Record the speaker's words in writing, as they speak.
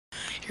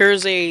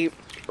Here's a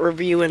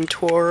review and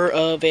tour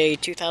of a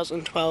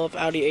 2012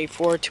 Audi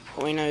A4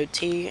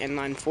 2.0T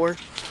inline-4.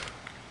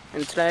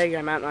 And today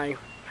I'm at my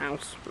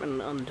house in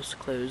an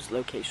undisclosed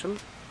location.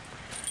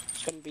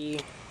 It's going to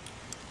be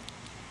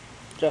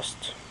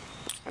just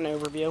an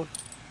overview.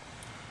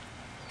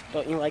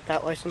 Don't you like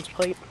that license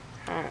plate?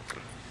 Alright.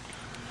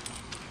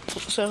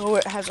 So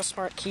it has a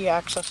smart key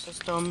access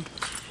system.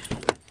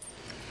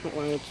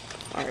 When it's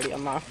already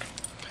unlocked.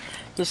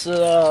 This is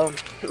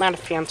not a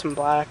Phantom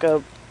Black.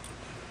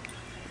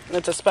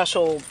 It's a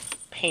special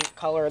paint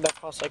color that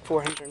costs like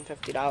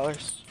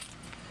 $450.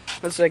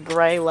 This is a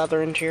gray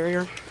leather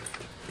interior.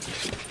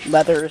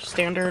 Leather is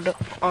standard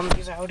on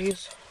these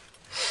Audis.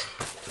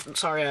 I'm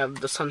sorry I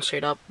have the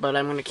sunshade up, but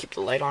I'm going to keep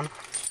the light on.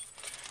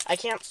 I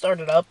can't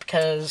start it up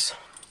because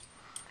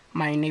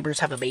my neighbors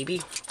have a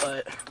baby,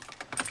 but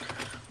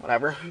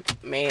whatever.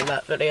 Maybe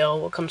that video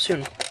will come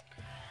soon.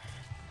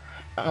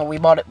 We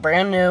bought it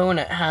brand new,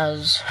 and it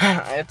has,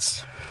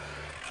 it's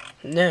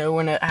new,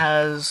 and it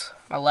has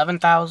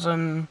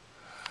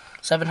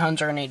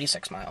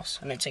 11,786 miles,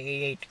 and it's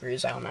 88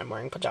 degrees out, and I'm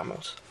wearing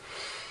pajamas.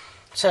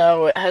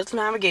 So, it has the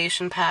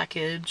navigation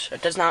package.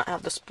 It does not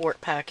have the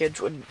sport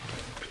package.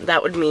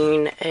 That would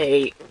mean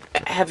a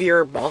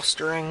heavier ball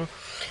steering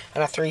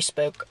and a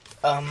 3-spoke,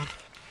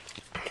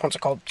 what's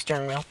it called,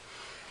 steering wheel.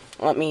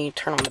 Let me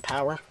turn on the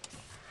power.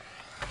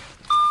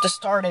 To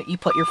start it, you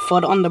put your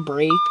foot on the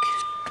brake,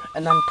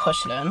 and then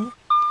push it in.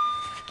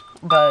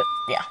 But,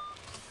 yeah,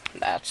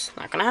 that's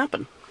not gonna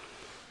happen.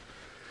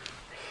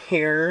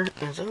 Here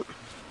is it.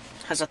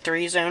 Has a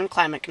 3-zone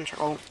climate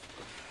control.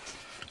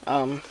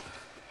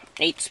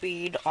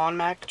 8-speed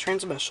automatic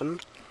transmission.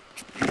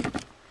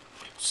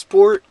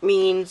 Sport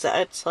means that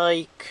it's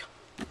like,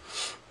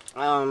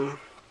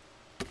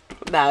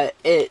 that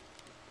it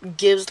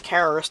gives the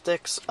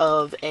characteristics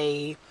of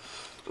a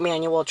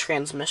manual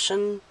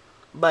transmission,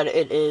 but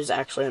it is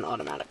actually an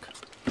automatic.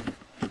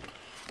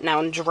 Now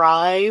in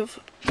drive,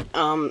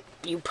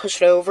 you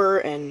push it over,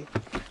 and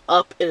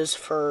up is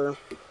for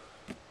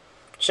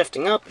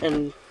shifting up,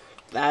 and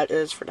that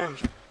is for down.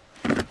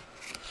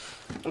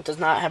 It does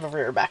not have a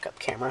rear backup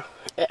camera.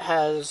 It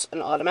has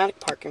an automatic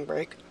parking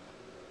brake.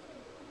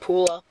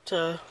 Pull up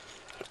to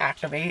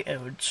activate, it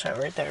would show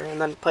right there,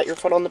 and then put your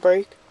foot on the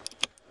brake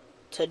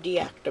to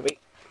deactivate.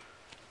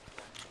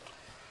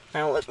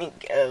 Now let me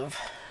give,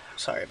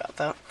 sorry about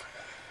that,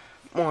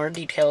 more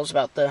details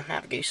about the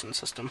navigation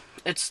system.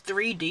 It's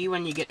 3D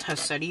when you get to a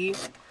city.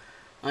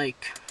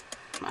 Like,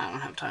 I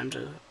don't have time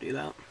to do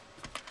that.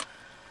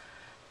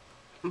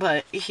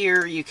 But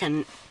here you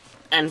can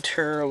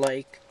enter,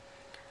 like,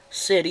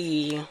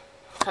 city,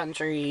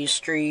 country,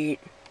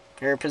 street,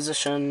 your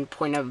position,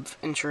 point of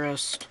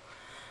interest,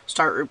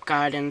 start route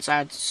guidance,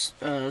 add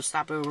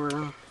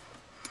stopover,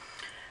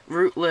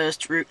 route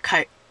list, route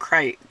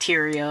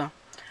criteria,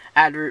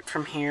 add route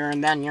from here,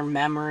 and then your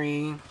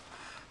memory,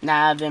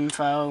 nav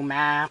info,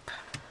 map.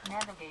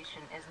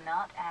 Navigation is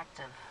not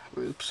active.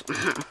 Oops.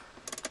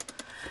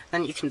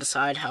 Then you can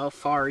decide how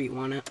far you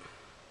want it.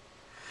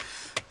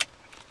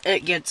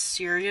 It gets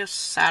Sirius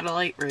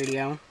satellite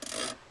radio.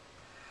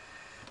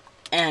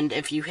 And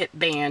if you hit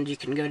band, you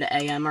can go to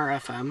AM or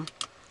FM.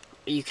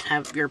 You can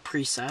have your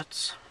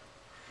presets.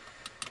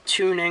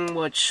 Tuning,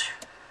 which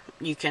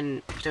you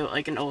can do it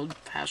like an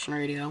old-fashioned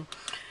radio.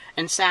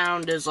 And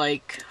sound is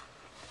like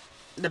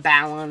the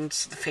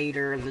balance, the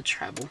fader, and the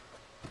treble.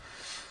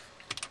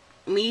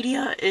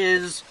 Media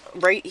is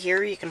right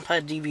here. You can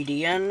put a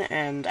DVD in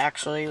and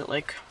actually,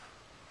 like,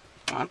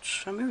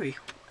 watch a movie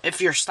if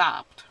you're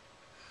stopped.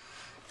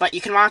 But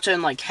you can watch it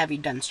in, like, heavy,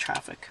 dense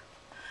traffic.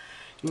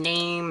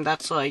 Name,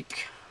 that's,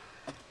 like,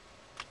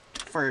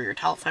 for your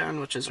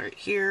telephone, which is right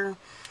here,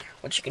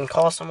 which you can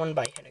call someone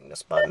by hitting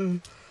this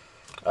button.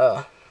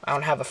 I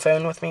don't have a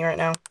phone with me right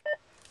now.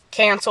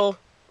 Cancel.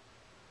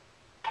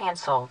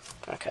 Cancel.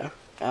 Okay.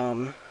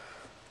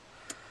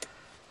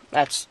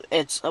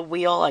 It's a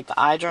wheel like the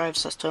iDrive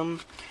system,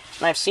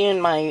 and I've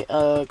seen my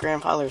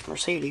grandfather's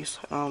Mercedes.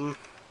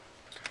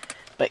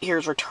 But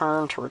here's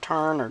return to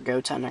return, or go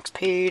to the next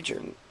page,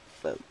 or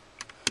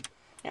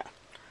yeah.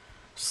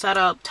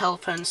 Setup,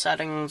 telephone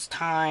settings,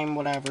 time,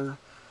 whatever.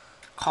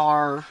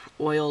 Car,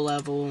 oil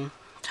level,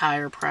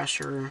 tire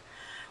pressure,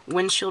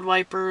 windshield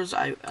wipers.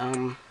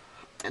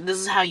 This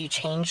is how you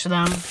change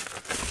them.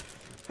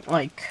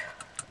 Like,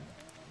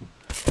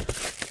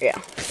 yeah.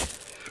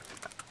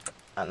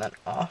 And then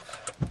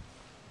off.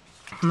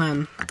 And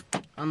then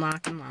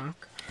unlock and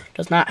lock.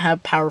 Does not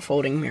have power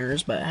folding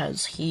mirrors, but it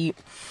has heat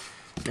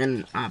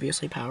and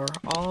obviously power.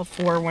 All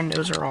 4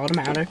 windows are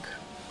automatic.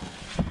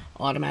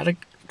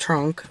 Automatic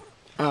trunk.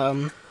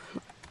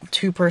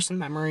 2-person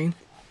memory.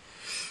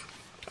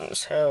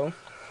 So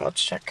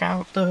let's check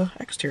out the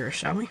exterior,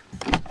 shall we?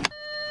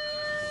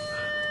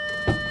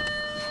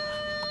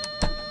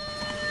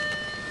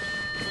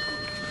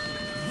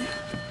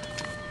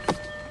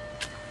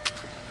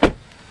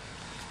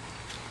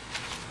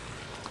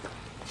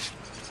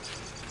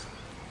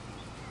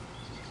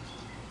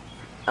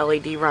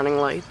 LED running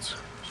lights.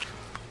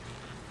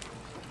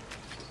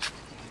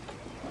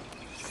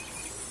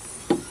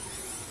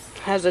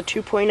 Has a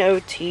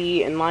 2.0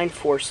 T inline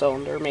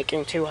 4-cylinder,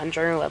 making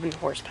 211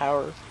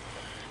 horsepower.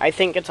 I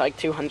think it's like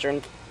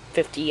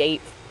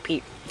 258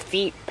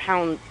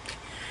 feet-pound.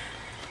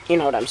 You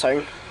know what I'm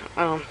saying.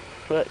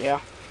 But yeah,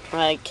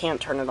 I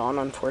can't turn it on,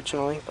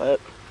 unfortunately, but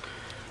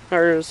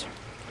there's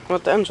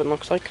what the engine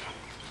looks like.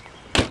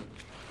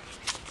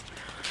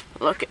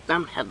 Look at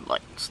them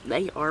headlights.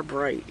 They are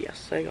bright.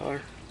 Yes, they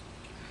are.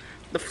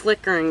 The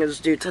flickering is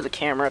due to the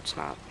camera. It's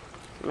not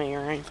me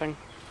or anything.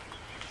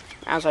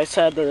 As I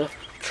said, the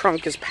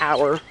trunk is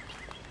power.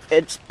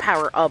 It's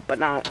power up, but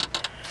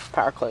not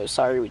power closed.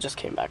 Sorry, we just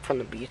came back from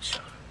the beach.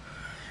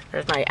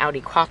 There's my Audi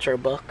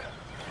A4 book.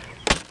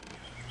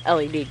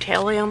 LED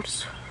tail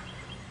lamps.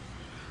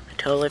 I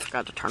totally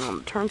forgot to turn on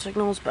the turn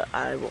signals, but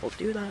I will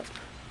do that.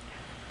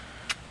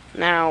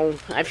 Now,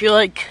 I feel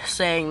like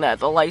saying that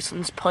the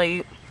license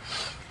plate,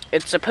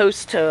 it's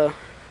supposed to...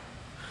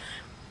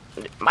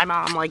 My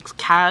mom likes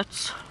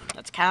cats.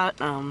 That's cat.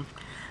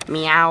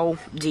 Meow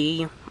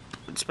D.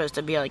 It's supposed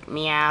to be like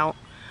meow.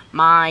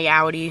 My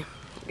Audi.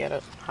 Get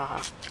it?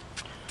 Haha.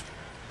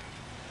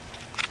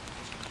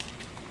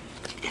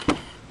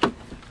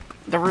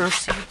 The rear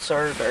seats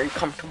are very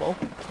comfortable.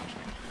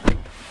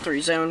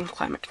 3-zone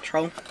climate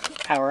control.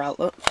 Power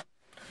outlet.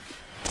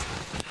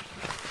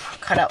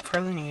 Cut out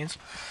for the knees.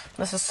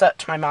 This is set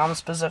to my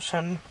mom's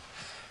position.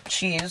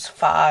 She's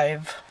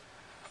 5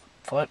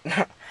 foot.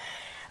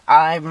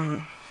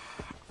 I'm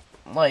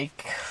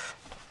like,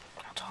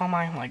 how tall am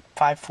I? Like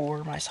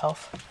 5'4"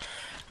 myself.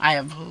 I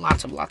have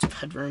lots of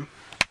headroom.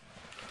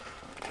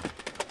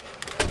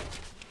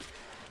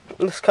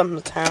 This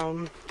comes to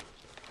town.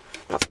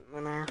 Nothing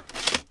in there.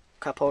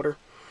 Cup holder.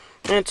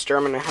 And it's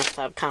German. It has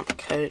to have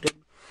complicated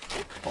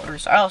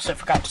holders. I also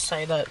forgot to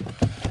say that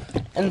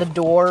in the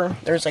door,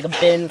 there's like a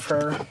bin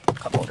for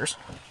cup holders.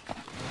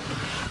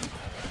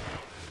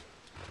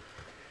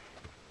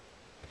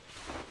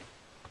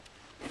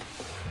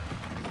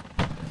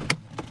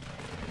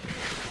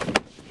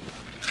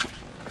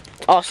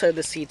 Also,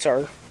 the seats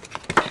are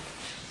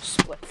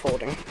split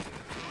folding.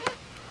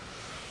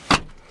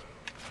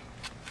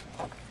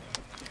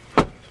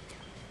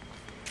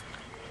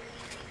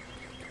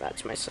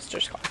 That's my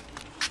sister's car.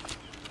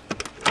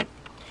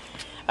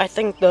 I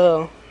think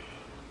the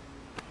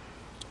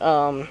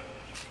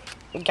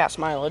gas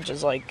mileage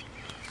is like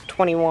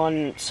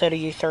 21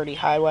 city, 30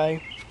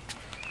 highway.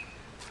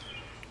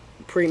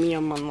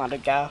 Premium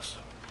unleaded gas.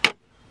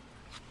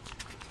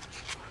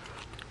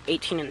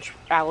 18-inch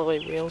alloy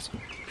wheels.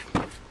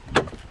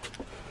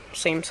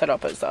 Same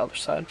setup as the other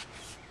side.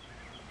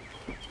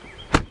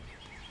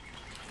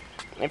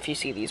 If you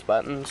see these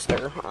buttons,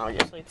 they're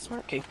obviously the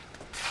smart key.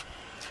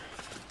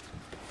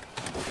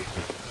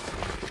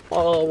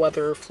 All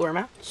weather floor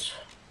mats.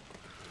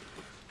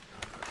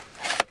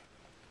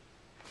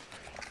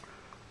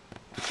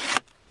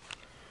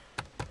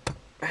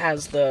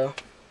 Has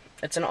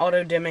it's an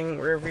auto dimming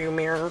rear view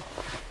mirror.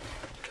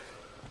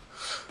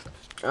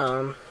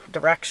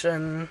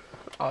 Direction,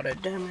 auto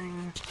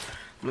dimming.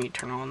 Let me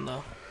turn on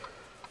the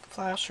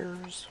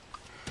flashers.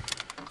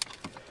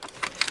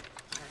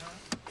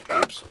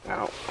 Oops,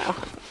 ow.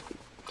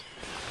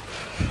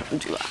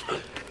 Do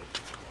that.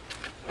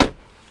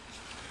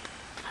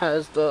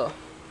 Has the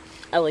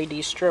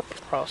LED strip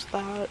across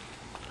that.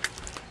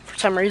 For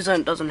some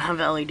reason, it doesn't have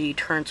LED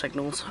turn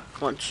signals,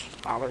 which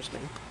bothers me.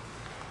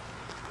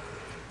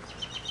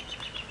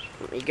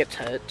 Let me get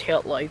to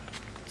tail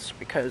lights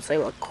because they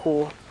look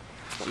cool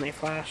when they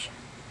flash.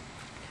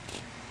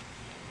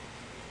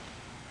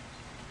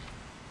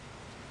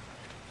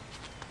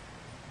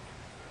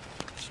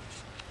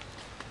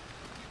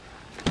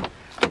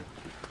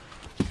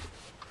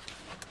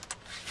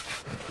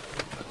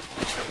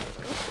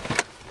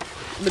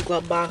 The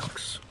glove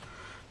box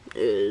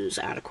is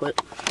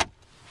adequate.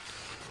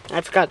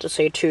 I forgot to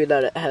say too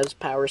that it has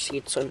power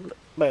seats on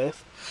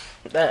both.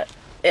 That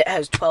it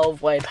has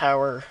 12-way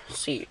power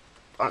seat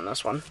on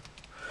this one.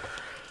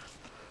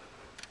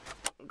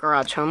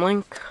 Garage home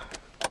link.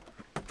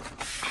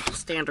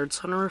 Standard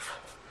sunroof.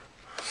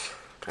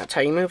 That's how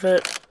you move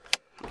it.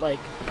 Like,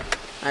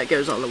 that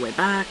goes all the way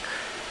back.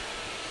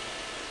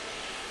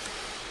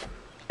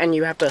 And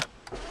you have to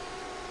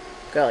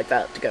go like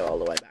that to go all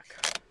the way back.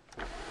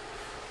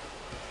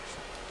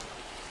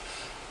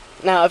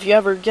 Now, if you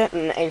ever get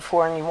an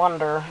A4 and you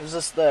wonder, is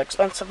this the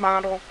expensive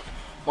model?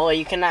 Well,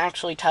 you can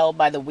actually tell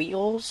by the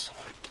wheels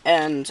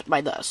and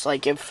by this.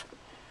 Like, if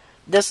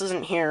this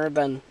isn't here,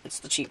 then it's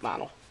the cheap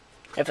model.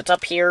 If it's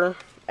up here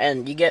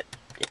and if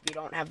you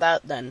don't have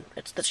that, then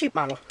it's the cheap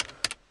model.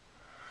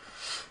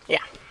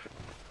 Yeah.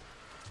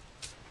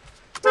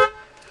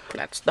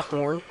 That's the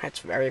horn. It's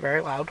very,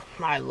 very loud.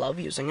 I love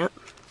using it.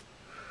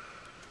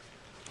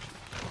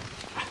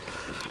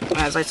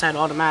 As I said,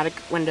 automatic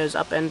windows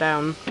up and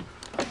down.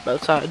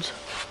 Both sides.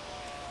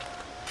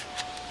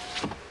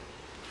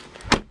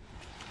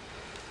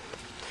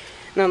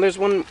 Now there's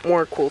one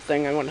more cool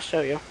thing I want to show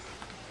you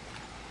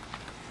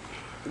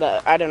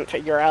that I didn't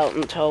figure out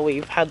until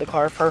we've had the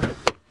car for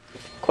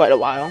quite a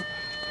while.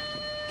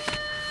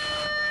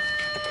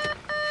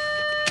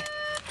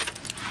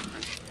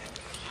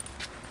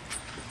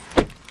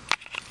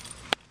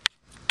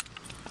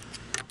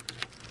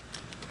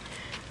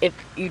 if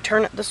you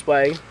turn it this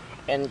way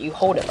and you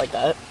hold it like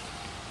that,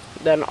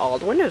 then all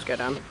the windows go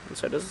down, and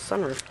so does the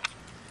sunroof.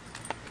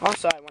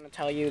 Also, I want to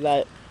tell you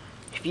that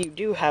if you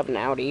do have an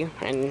Audi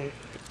and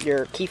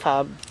your key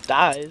fob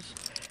dies,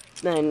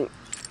 then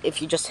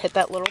if you just hit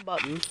that little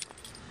button,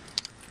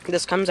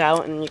 this comes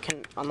out and you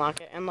can unlock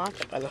it and lock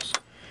it by this.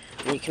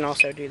 And you can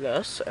also do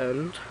this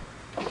and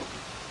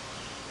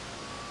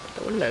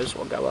the windows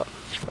will go up.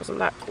 Wasn't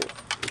that cool?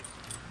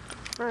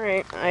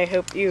 Alright, I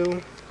hope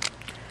you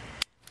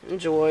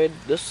enjoyed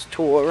this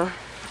tour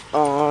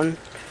on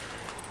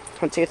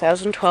a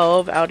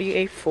 2012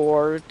 Audi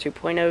A4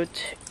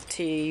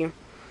 2.0T.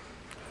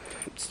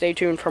 Stay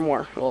tuned for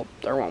more. Well,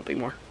 there won't be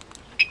more.